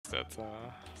that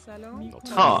not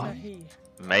Oh, fun.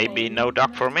 maybe no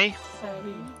dock for me?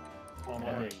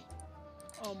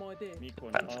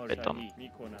 Depends a bit on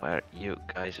where you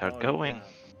guys are going.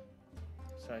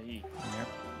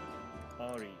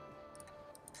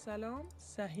 سلام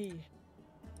صحیح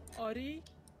آری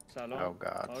Oh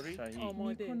god.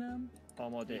 میکنم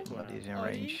Somebody's in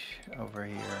range over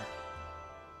here.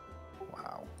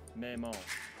 Wow.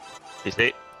 Is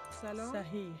it? سلام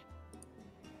صحیح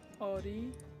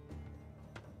آری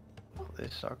Oh,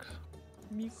 this sucks.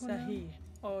 صحیح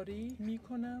آری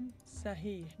میکنم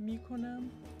صحیح میکنم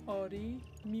آری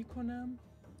میکنم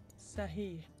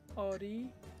صحیح آری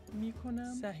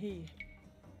میکنم صحیح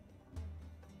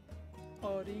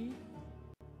آری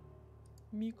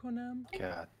میکنم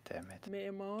God damn it.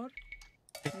 معمار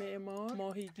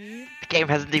ماهیگیر The game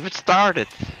hasn't even started.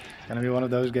 It's gonna be one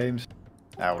of those games.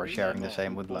 Now we're sharing the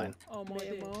same wood line.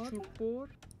 آماده چوب بر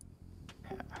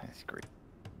Yeah, it's great.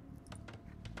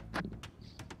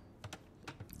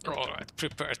 Alright,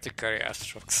 prepare to carry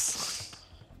Astrox.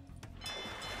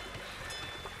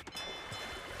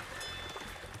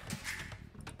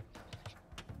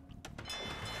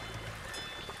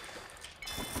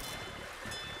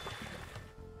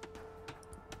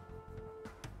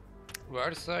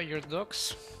 Where's your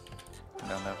dogs? I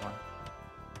don't have one.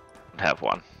 Have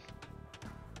one.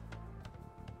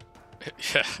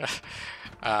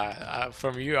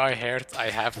 From you I heard I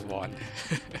have one.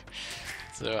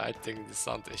 So I think the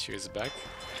sound issue is back.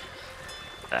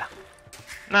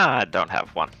 No, I don't have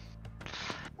one.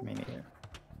 Me neither.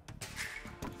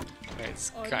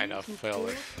 It's kind of well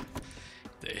if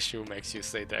the issue makes you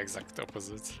say the exact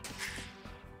opposite.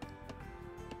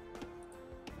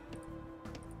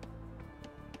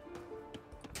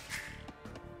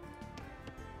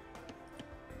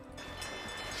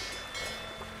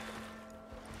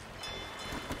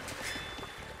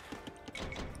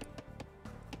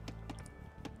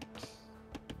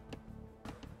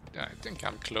 I think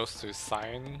I'm close to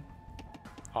sign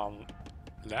on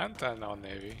land and on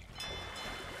navy.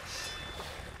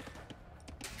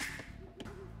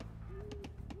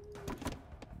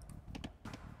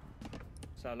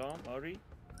 سلام آری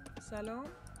سلام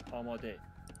آماده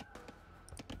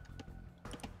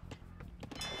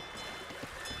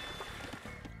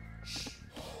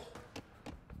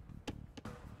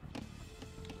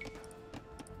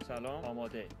سلام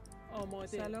آماده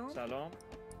سلام سلام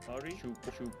آری چوب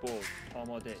برد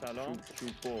آماده سلام چوب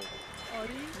برد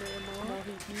آری معمار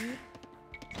ماهیگیر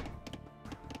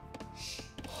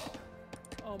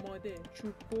آماده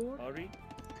چوب بر آری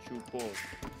چوب برد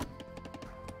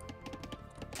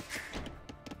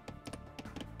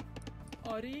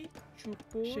آری چوب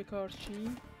بر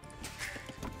شکارچی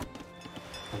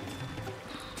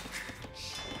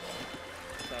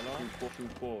سلام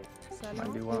چوب برد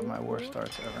Might be one of my worst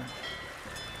starts ever.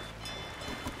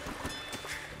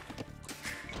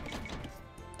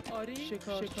 آری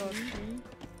شکارچی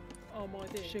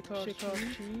آماده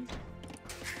شکارچی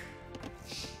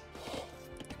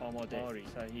آماده آری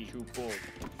صحیح چوب برد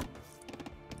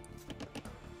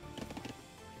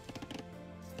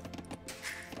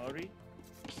آری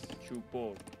چوب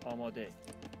برد آماده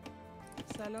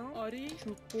سلام آری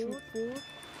چوب بر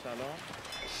سلام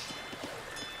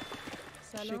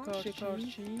سلام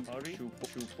شکارچی آری چوب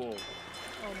برد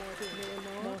آماده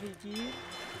معمار ماهیگیر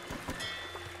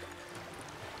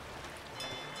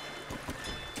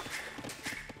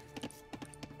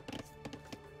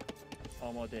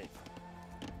آماده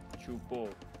چوب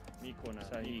برد میکنم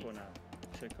صحیح کنم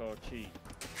شکارچی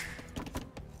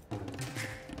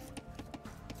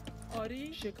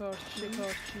آری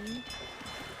شکارچی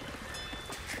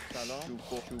سلام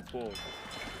چوب برد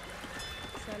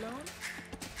سلام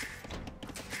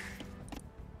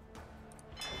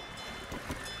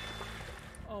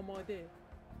آماده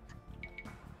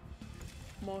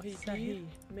ماهیگیر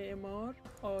معمار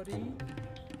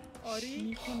آری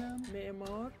میکنم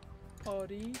معمار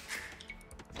آری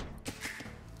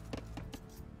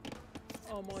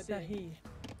آماده صحیح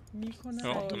میکنم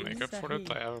Well, to make up for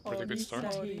it, I have a pretty good start.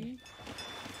 آری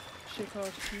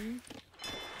شکارچی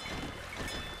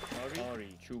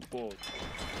آری چوب برد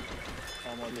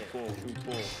آماده چوب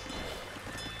برد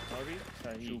آری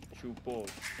صحیح چوب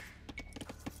برد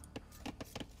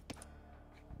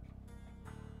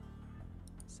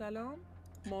سلام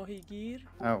ماهیگیر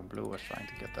Oh, blue was trying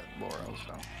to get that boar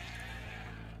also.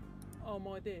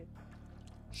 آماده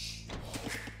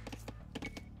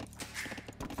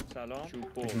سلام چوب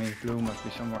Which برد means blue must be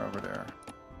somewhere over there.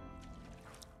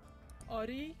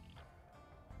 آری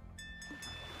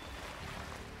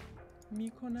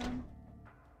میکنم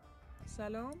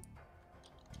سلام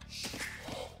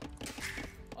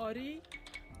آری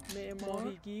معمار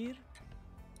ماهیگیر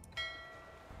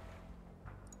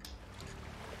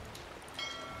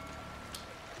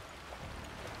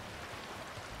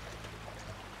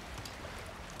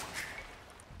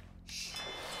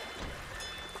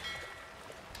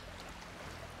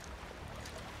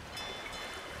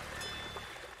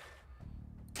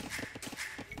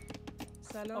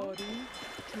سلام آری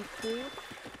چوب‌بر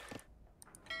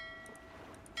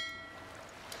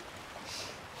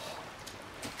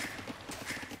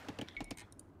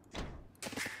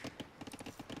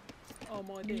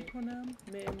آماده میکنم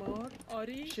معمار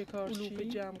آری شکارچی علوفه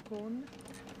جمع کن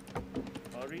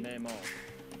آری معمار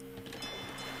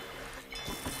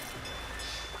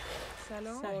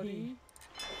سلام آری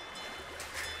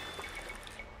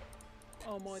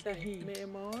آماده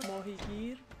معمار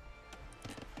ماهیگیر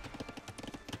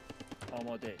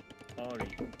آماده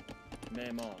آری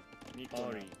معمار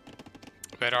آری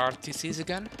Where are TCs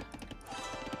again?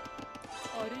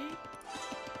 آری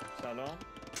سلام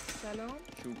سلام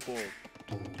چوب‌بر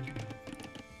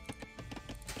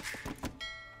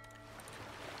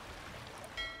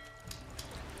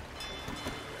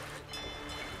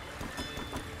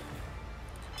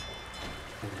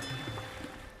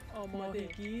آماده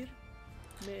گیر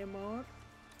معمار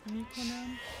میکنم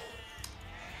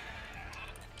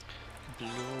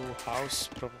Blue house,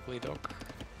 probably dog.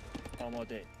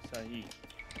 آماده صحیح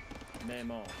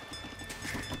معمار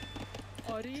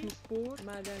آری چوب‌بر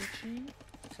معدنچی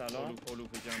سلام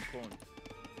علوفه جمع کن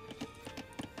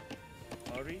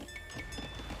آری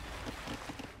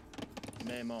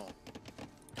معمار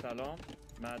سلام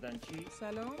معدنچی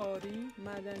سلام آری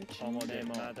معدنچی آماده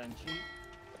معدنچی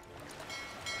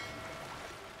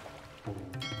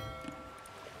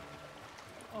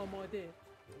آماده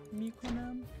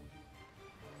میکنم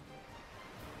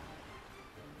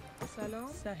سلام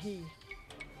صحیح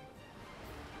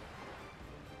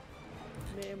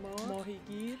معمار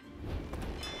ماهیگیر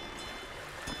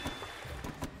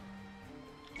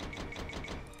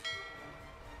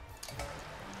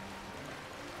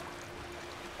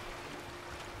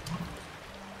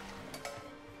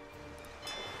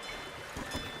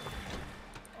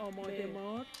آماده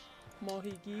معمار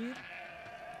ماهیگیر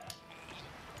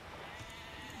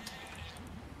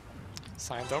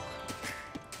Sign dog.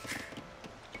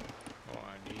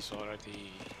 Oh, and he's already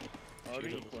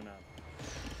آری کنم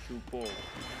چوب‌بر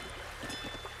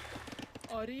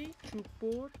آری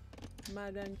چوب‌بر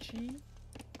معدنچی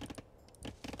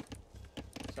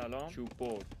سلام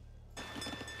چوب‌بر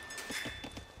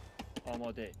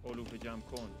آماده علوفه جمع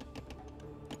کن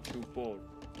چوب‌بر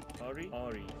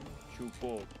آری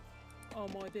چوب‌بر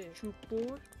آماده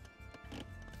چوب‌بر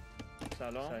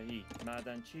سلام صحیح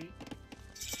معدنچی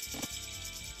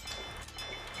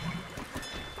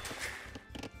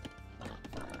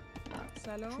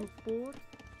سلام چوب‌بر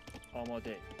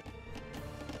آماده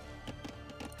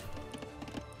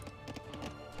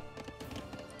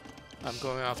I'm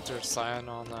going after Cyan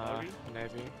on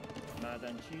Navy.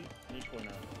 معدنچی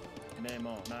میکنم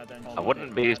معمار معدنچی I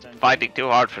wouldn't be fighting too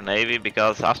hard for Navy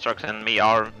because Astrox and me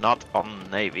are not on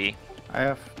Navy. I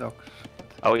have dogs.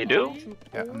 Oh, you do?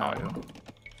 Yeah, no, I do.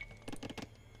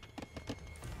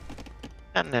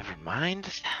 And never mind.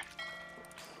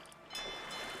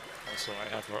 Also, I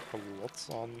have a lot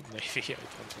on Navy, I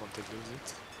don't want to lose it.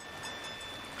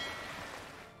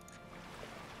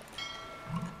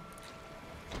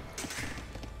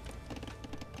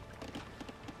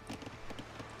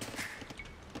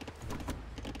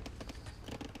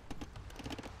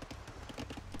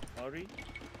 آری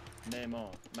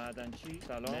معمار معدنچی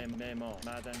سلام معمار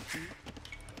معدنچی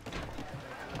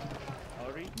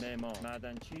آری معمار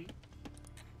معدنچی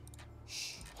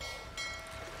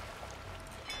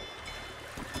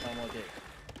آماده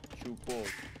چوب‌بر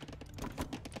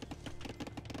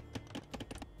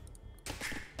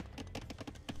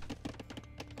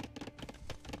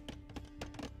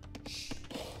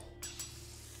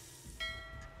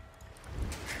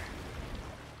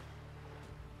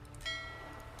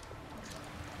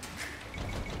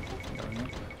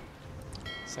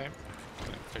Same.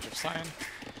 Fish of Cyan.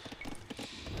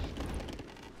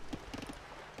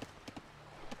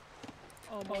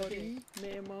 آماده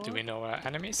معمار Do we know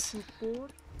enemies? چوب‌بر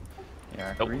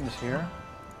Yeah, Nope. green is here.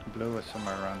 Blue is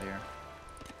somewhere around here.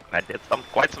 I did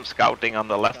quite some scouting on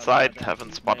the left side,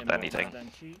 haven't spotted معمار anything.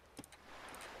 معدنچی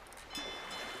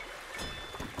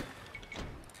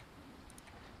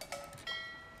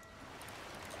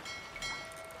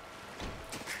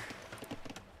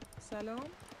سلام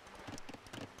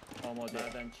آماده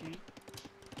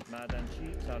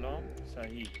معدنچی سلام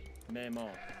صحیح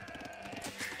معمار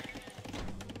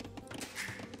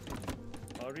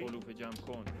آری علوفه جمع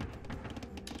کن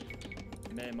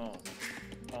معمار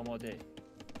آماده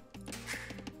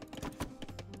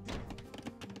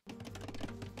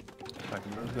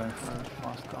Like going for a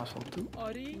fast castle too.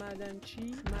 آری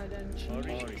معدنچی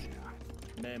آری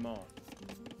معمار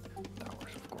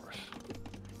Towers, of course.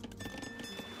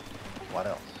 What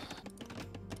else?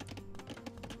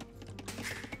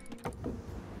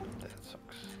 That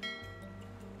sucks.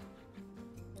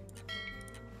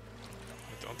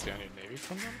 I don't see any navy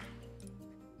from them.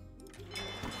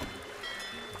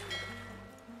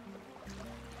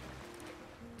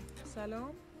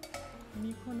 سلام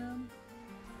میکنم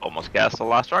Almost castle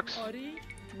last rocks. آری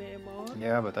معمار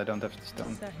Yeah, but I don't have the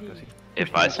stone. Sahi. Does he? If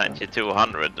I sent you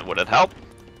 200, would it help?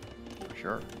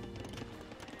 Sure.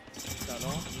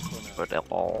 سلام میکنم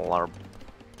But all are...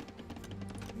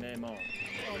 معمار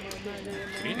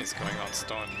Green is going on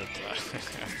stone, but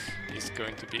he's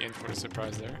going to be in for a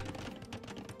surprise there.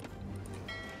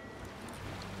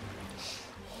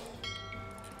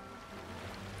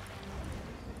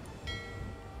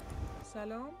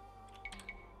 سلام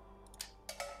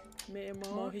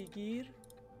معمار ماهیگیر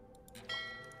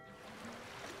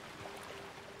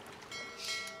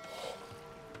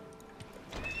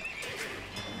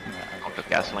Counter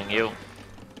castling you.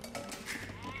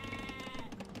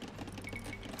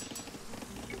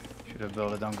 Should have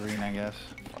built it on green, I guess.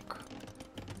 Fuck.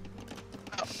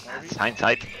 That's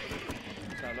hindsight.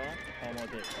 سلام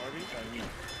آماده آری صحیح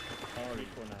آری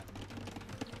کنم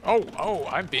Oh,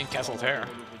 I'm being castled here.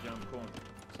 علوف جمع کن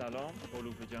سلام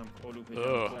علوف جمع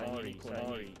Ugh. کن آری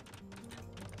آری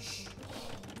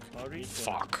آری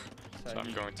Fuck. So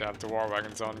I'm going to have the war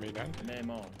wagons on me then.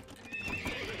 معمار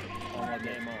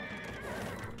آماده معمار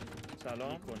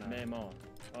سلام معمار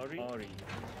آری آری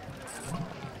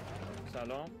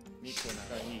سلام میکنم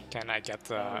صحیح Can I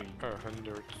get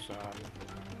 100?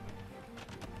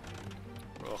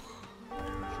 Ugh.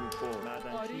 شوپو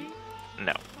معدنچی آری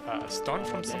No. Stone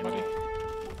from somebody?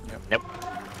 Nope.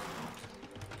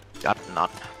 Got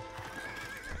none.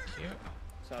 Thank you.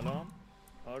 سلام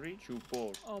آری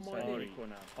چوبور آماده. آری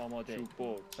کنم آماده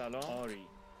چوبور سلام آری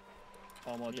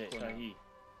آماده صحیح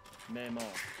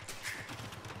معمار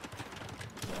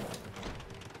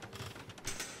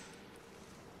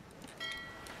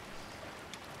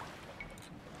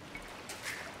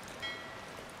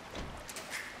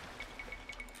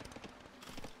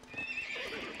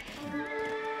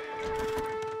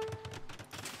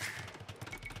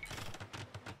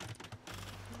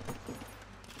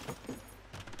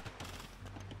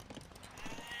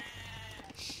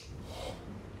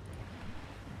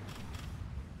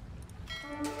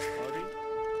آری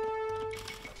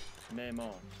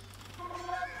معمار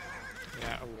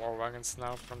Yeah, war wagons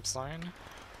now from Sign.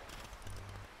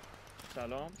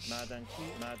 سلام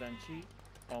معدنچی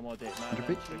آماده Repeat.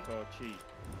 معدنچی کارچی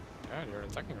Yeah, you're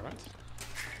attacking, right?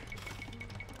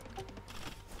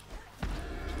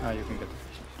 Ah, you can get the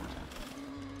fishes.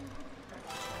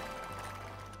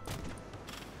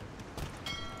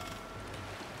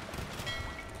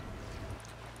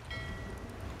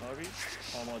 آری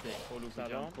آماده علوف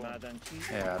سلام معدنچی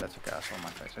Yeah, that's a castle on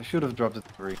my face. I should have dropped it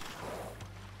 3.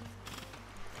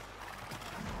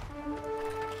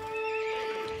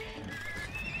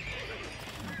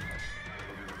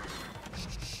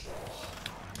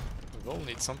 We will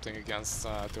need something against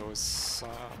those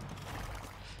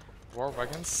war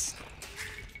wagons.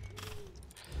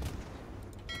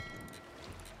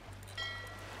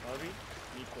 آری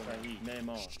میکنم صحیح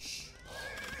معمار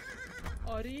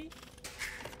آری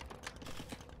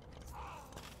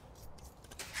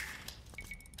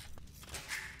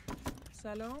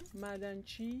سلام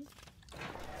معدنچی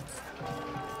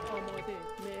آماده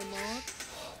معمار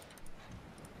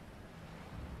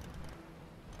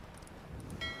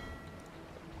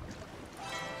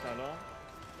سلام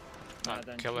I'm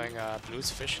معدنچی killing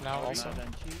blue's fish now also.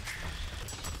 معدنچی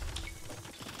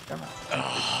Come on.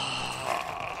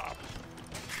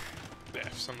 Yeah,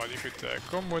 if somebody could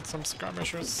come with some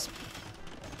skirmishers.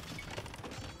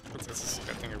 But this is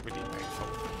getting really painful.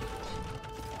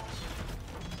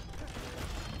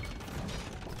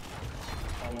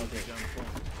 آماده جمع کن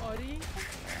آری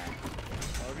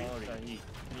آری صحیح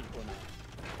میکنم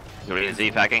You're is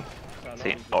evacuating.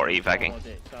 See, or evacuating.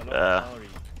 آماده سلام آری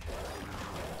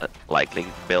Likely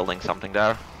building something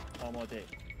there. آماده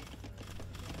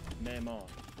معمار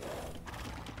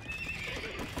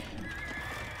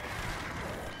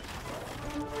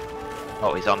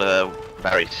Oh, he's on the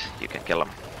berries. You can kill him.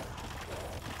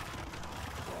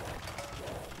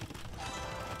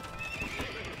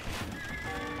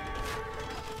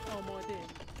 آماده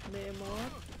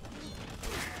معمار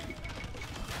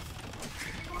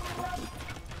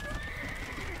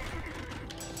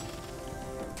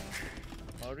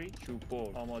آری چوب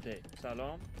برد آماده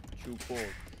سلام چوب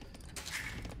برد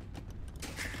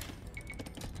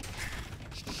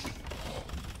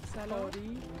سلام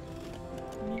آری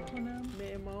میکنم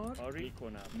معمار آری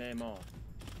میکنم معمار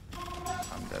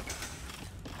I'm dead.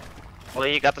 Well,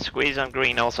 you got the squeeze on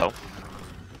green also.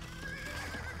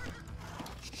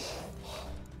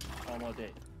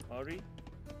 آماده آری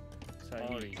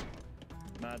صحیح آری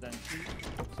معدنچی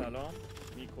سلام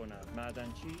میکنم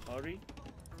معدنچی آری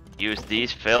Use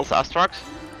these fills astructs.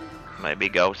 Maybe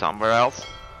go somewhere else.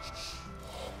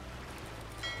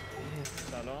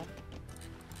 سلام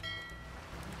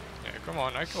Yeah, come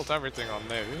on, I killed everything on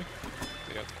Navy.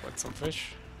 They got quite some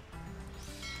fish.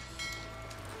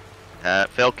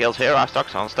 Phil kills here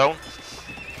astructs on stone.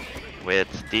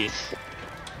 With these.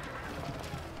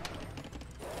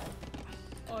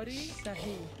 آری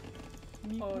صحیح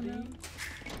آری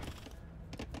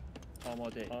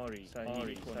آماده آری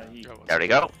صحیح صحیح Go. There we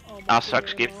go.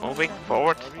 Astructs keep moving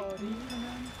forward. آری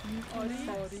آری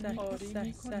صحیح آری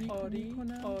آری صحیح آری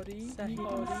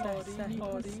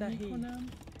آری صحیح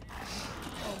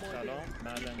سلام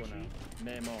معدنچی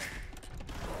معمار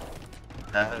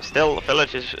Still, the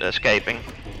village is escaping.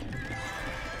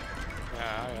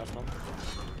 Yeah, I have one.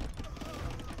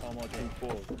 آماده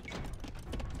برد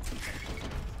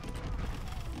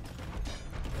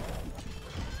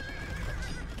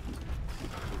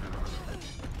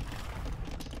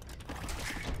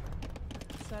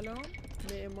سلام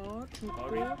معمار چوب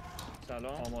آری برد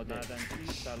سلام آماده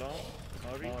معدنچی سلام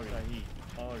آری صحیح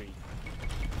آری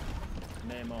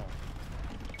معمار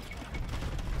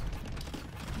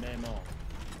معمار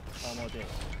آماده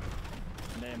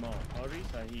معمار آری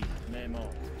صحیح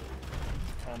معمار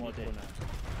آماده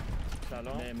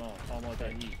سلام معمار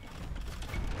آماده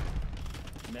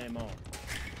معمار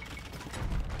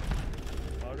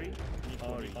آری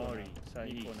آری آری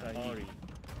صحیح آری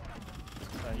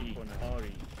صحیح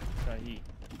آری صحیح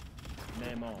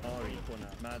معمار آری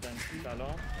کنم معدنچی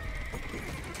سلام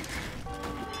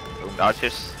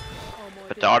Dodges.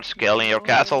 The dart skill in your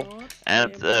castle.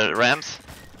 And rams.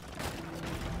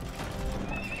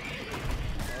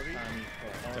 آری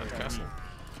DauT Castle.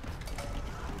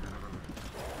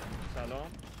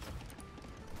 سلام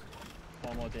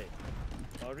آماده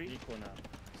آری کنم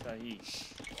صحیح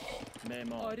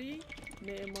معمار آری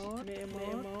معمار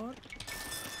معمار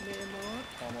معمار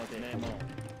آماده معمار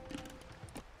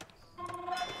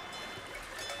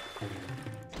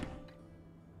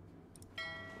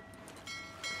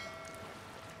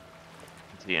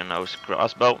Genoese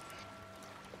crossbow.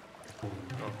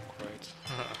 Oh, great.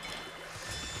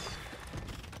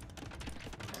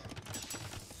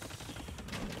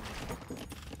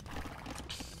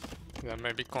 Yeah,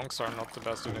 maybe conks are not the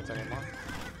best unit anymore.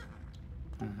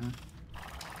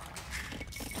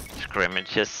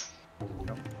 Scrimmages.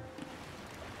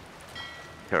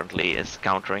 Currently is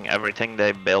countering everything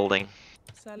they're building.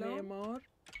 سلام معمار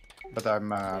But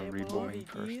I'm reborning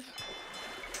first.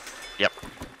 Yep.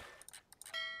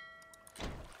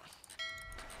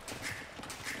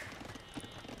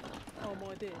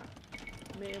 آماده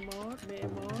معمار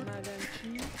معمار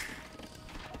معدنچی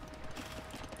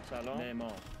سلام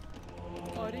معمار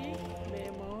آری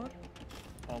معمار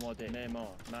آماده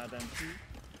معمار معدنچی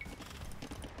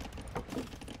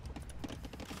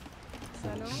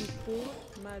سلام چوب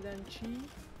معدنچی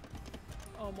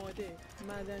آماده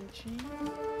معدنچی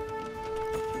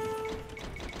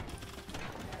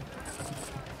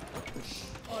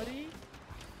آری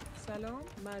سلام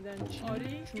معدنچی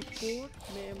آری چوب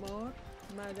معمار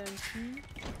معدنچی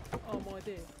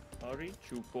آماده آری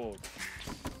چوب برد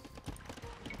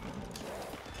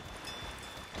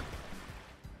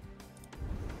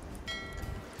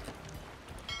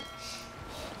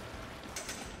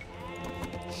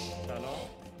سلام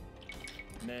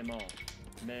معمار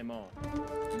معمار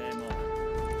معمار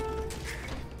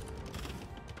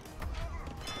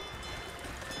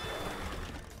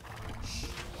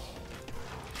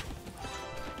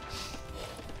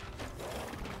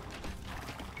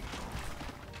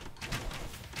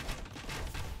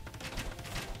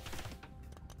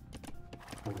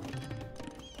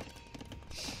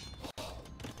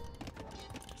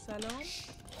سلام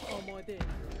آماده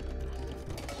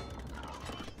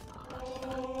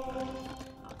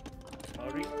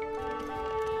آری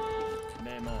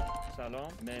معمار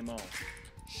سلام معمار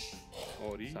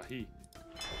آری صحیح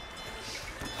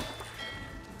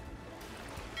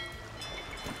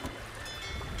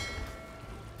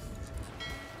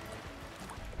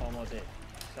آماده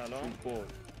سلام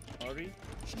برد آری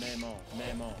معمار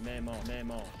معمار معمار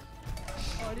معمار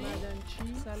آری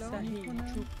معدنچی سلام صحیح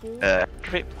چوب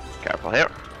Careful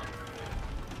here.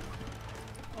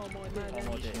 آماده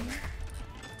آماده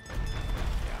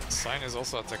Sign is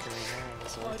also attacking me now.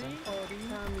 That's all آری آری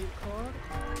تعمیرکار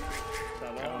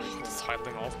سلام Just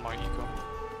hiding off my eco.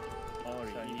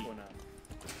 آری میکنم.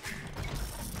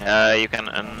 You can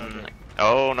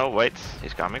oh no, wait,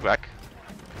 he's coming back.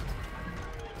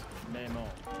 معمار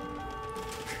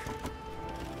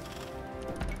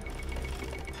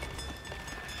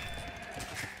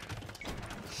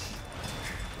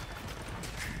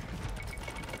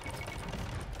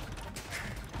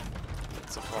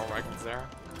So 4 wagons there.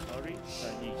 آری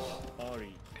صحیح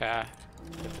آری Yeah,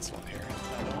 get this one here.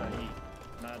 سلام صحیح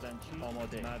معدنچی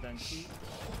آماده معدنچی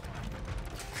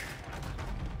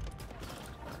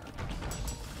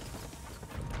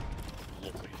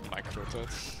Lovely micro to it.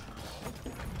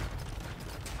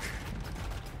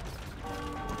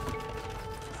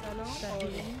 سلام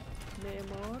آری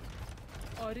معمار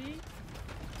آری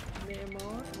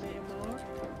معمار معمار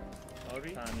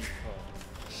آری تعمیرکار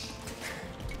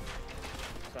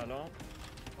سلام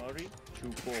آری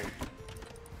چوبور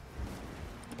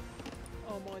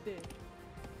آماده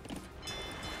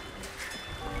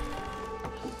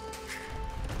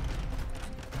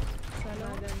سلام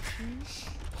معدنچی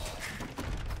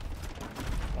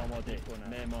آماده کنم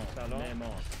معمار سلام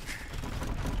معمار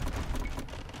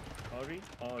آری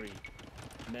آری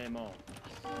معمار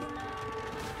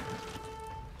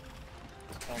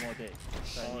آماده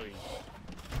آری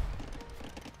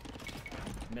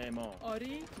معمار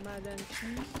آری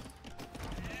معدنچی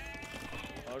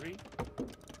آری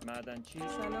معدنچی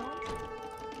سلام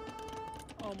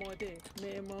آماده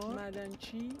معمار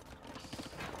معدنچی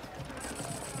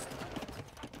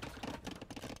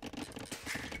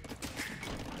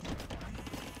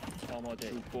آماده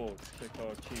چوبور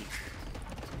شکارچی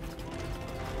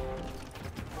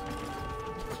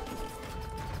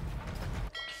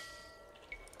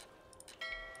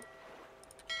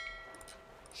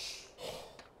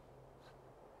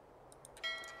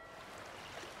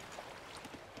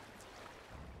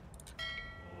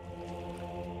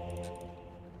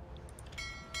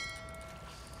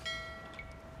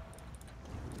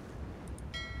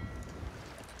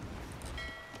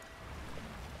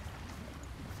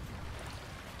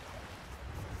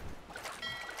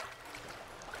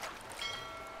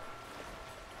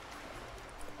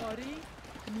آری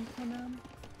میکنم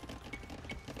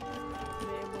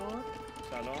معمار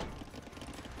سلام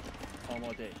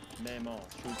آماده معمار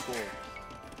چوبور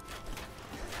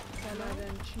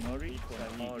معدنچی آری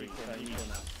کنم آری صحیح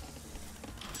کنم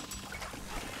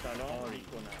سلام آری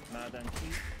کنم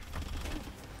معدنچی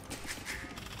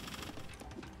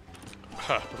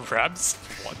Rabs?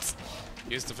 What?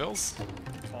 Use the vills?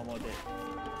 آماده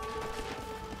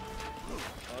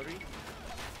آری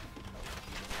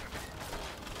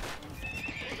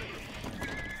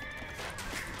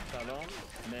سلام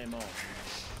معمار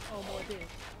آماده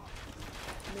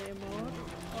معمار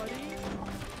آری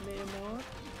معمار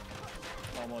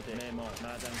آماده معمار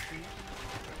معدنچی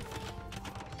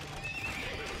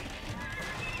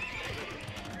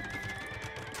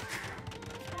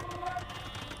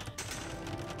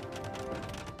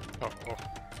Oh, oh.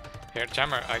 Here,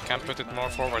 Jammer, I can put it more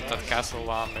forward, that castle,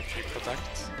 if you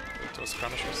protect those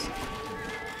skirmishers.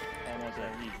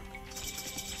 آماده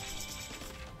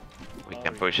We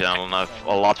can push it on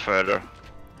a lot further.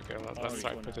 Okay, let's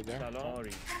try to put it there. سلام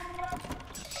آری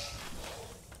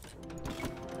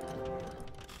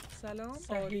سلام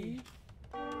آری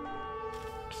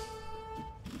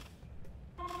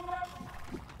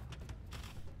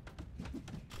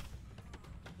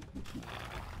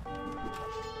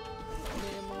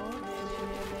معمار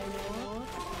معمار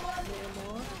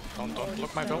معمار Don't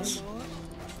block my vills.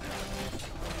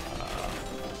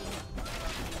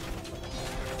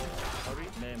 آری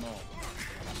معمار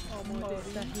آماده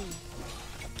صحیح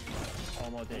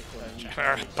آماده صحیح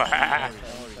Jammer, bah!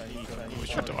 صحیح We صحیح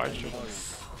should dodge it.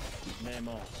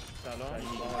 معمار سلام آری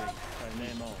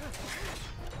معمار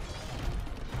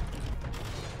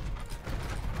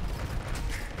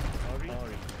آری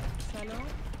آری سلام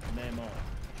معمار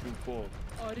چوبور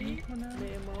آری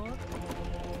معمار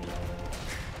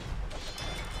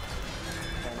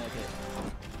آماده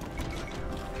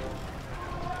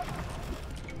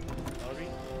آری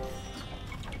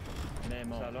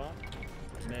معمار سلام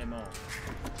معمار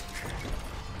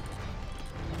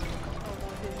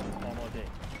آماده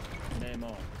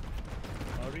معمار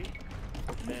آری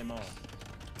معمار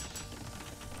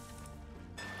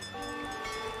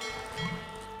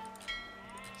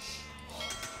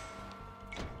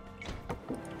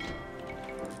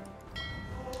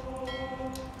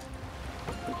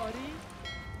آری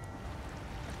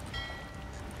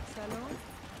سلام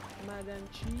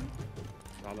معدنچی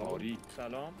آری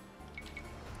سلام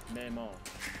معمار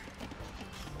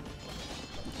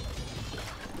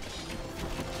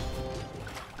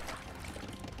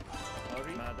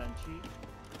معدنچی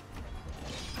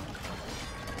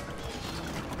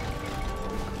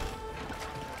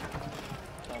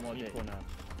آماده کنم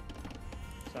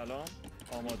سلام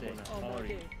آماده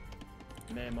آری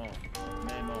معمار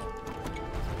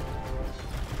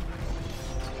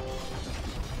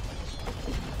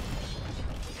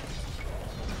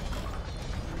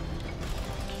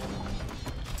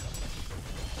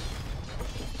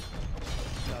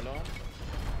سلام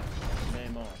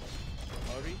معمار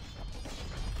آری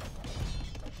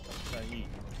صحیح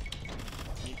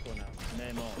میکنم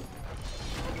معمار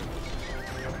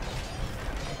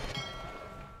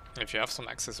If you have some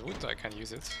excess wood, I can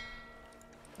use it.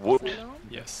 Wood. سلام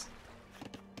Yes.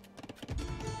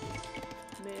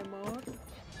 معمار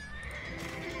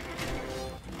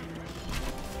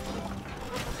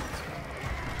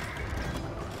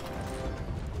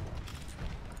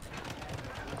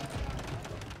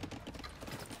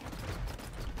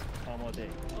آماده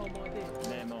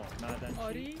معمار معدنچی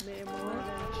آری معمار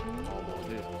معدنچی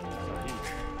آماده صحیح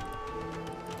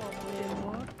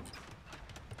معمار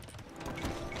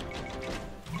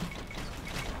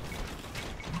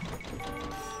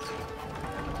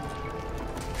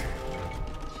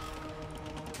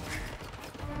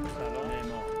سلام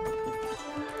معمار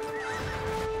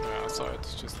Yeah, so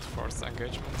it's just forced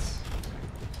engagements.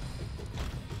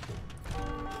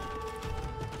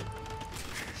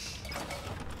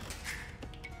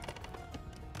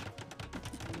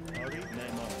 آری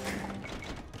معمار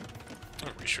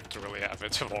We should really have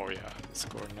it. Oh yeah,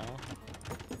 score now.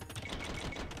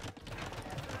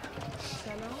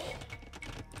 سلام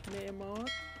معمار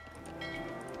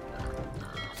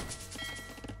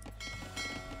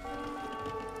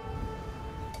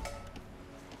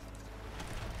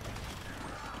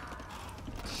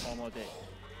آماده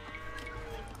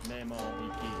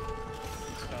معماریگی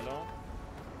سلام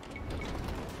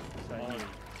صحیح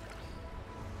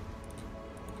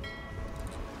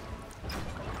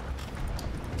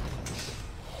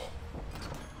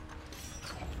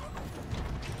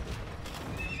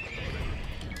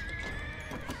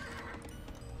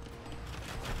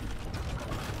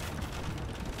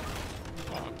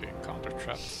Oh, being counter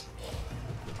trapped.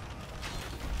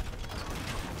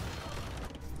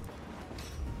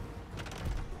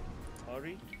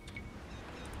 آری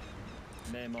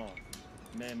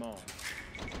معمار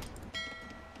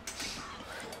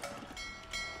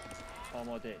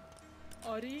آماده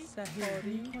آری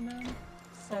صحیح کنم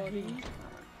صحیح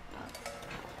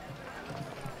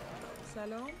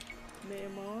سلام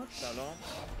معمار سلام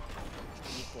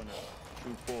میکنم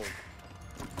شوپور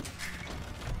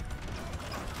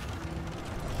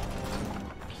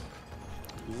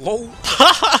LOL!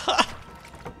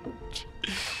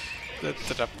 The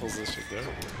trap position there.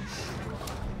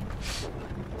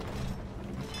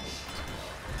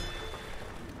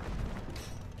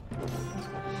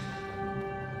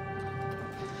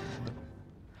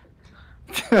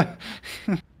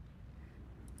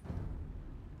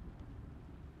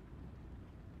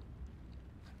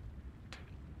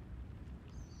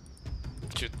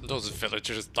 Dude, those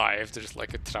villagers die if there's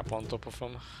like a trap on top of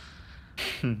them.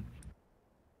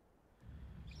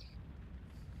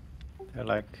 They're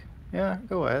like, yeah,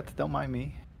 go ahead, don't mind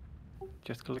me.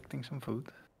 Just collecting some food.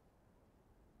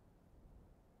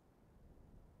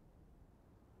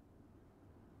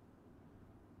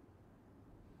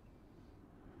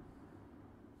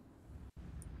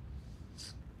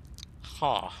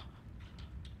 Huh.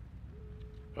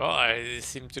 Well, I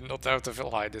seem to not have to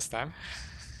fill high this time.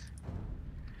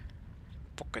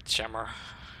 Pocket jammer.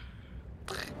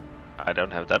 I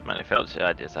don't have that many fields,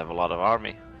 I just have a lot of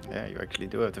army. Yeah, you actually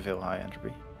do have to fill high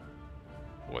entropy.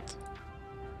 What?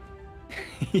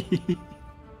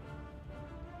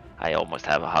 I almost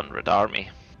have 100 army.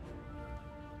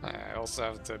 I also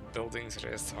have the buildings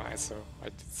raised high, so I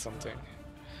did something.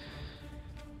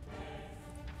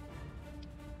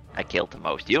 I killed the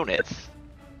most units.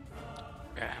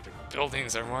 Yeah, but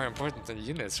buildings are more important than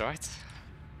units, right?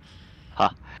 Huh.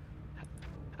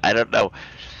 I don't know.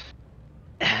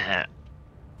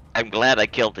 I'm glad I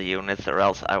killed the units, or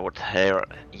else I would hear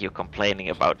you complaining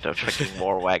about the freaking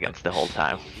war wagons the whole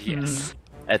time. Yes.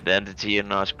 And then the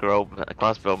Genoese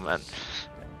crossbowmen.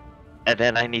 And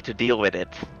then I need to deal with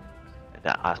it. And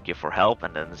I ask you for help,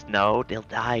 and then it's, no, they'll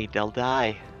die.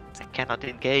 I cannot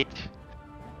engage.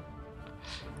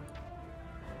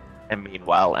 And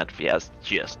meanwhile, Entropy has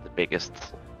just the biggest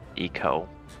eco,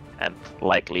 and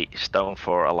likely stone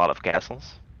for a lot of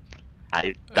castles.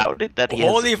 I doubted that he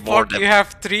Holy has more fuck, than... you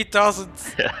have 3,000!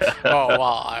 Oh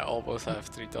wow, I almost have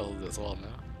 3,000 as well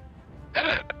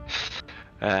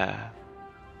now.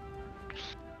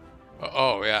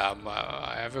 Oh yeah,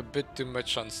 I have a bit too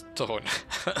much on stone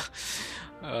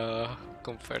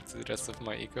compared to the rest of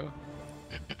my eco.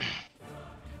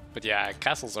 But yeah,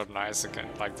 castles are nice again,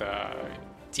 like the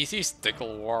TC's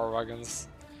tickle war wagons.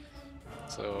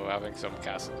 So having some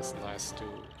castle is nice to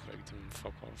make them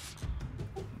fuck off.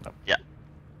 Yeah.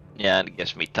 Yeah, and it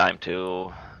gives me time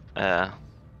to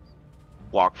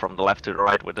walk from the left to the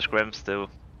right with the scrims to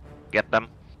get them.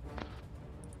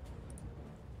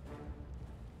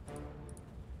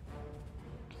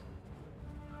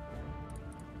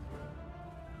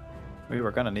 We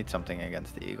were gonna need something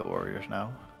against the Eagle Warriors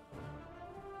now.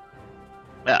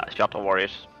 Yeah, shuttle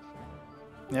warriors.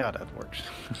 Yeah, that works.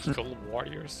 Eagle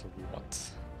warriors or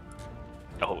what?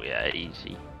 Oh yeah,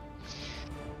 easy.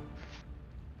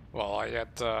 Well, I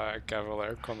had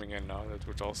Cavalier coming in now that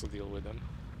would also deal with them.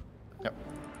 Yep.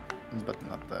 But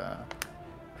not the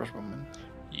crossbowmen.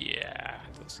 Yeah,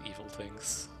 those evil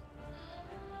things.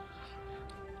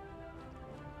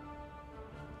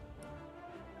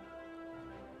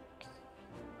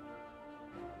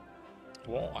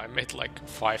 Well, I made like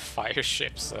 5 fire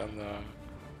ships and I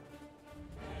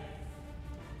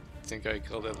think I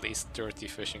killed at least 30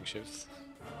 fishing ships.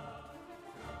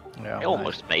 Yeah, I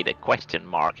almost made a question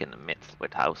mark in the midst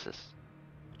with houses.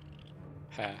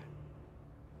 Ha.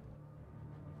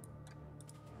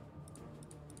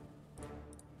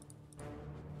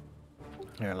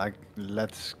 Yeah, like,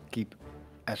 let's keep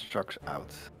Astrucks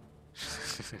out.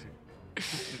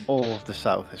 All of the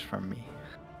south is from me.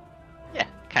 Yeah,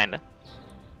 kinda.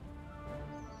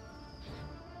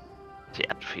 The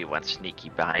entropy went sneaky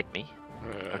behind me.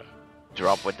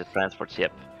 Drop with the transport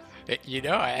ship. You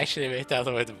know, I actually made that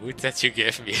with the wood that you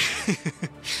gave me.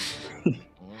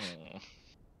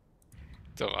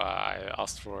 So I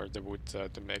asked for the wood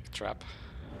to make a trap.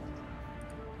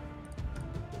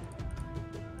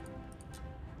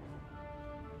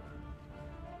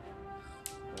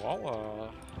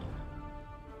 Well,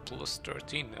 plus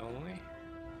 13 only.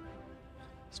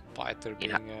 Spider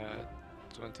being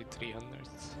 2300.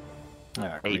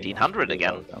 Yeah, 1800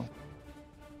 again. Though.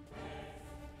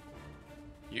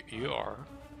 You are?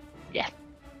 Yeah.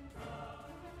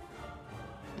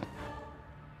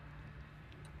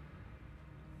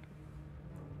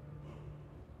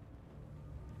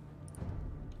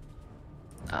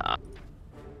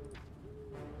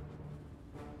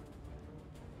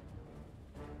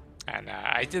 And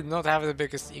I did not have the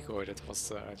biggest eco, it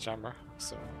was Jammer,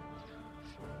 so...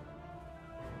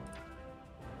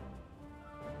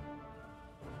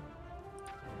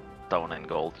 Stone and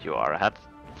gold, you are ahead.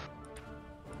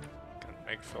 Can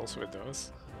make fills with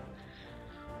those.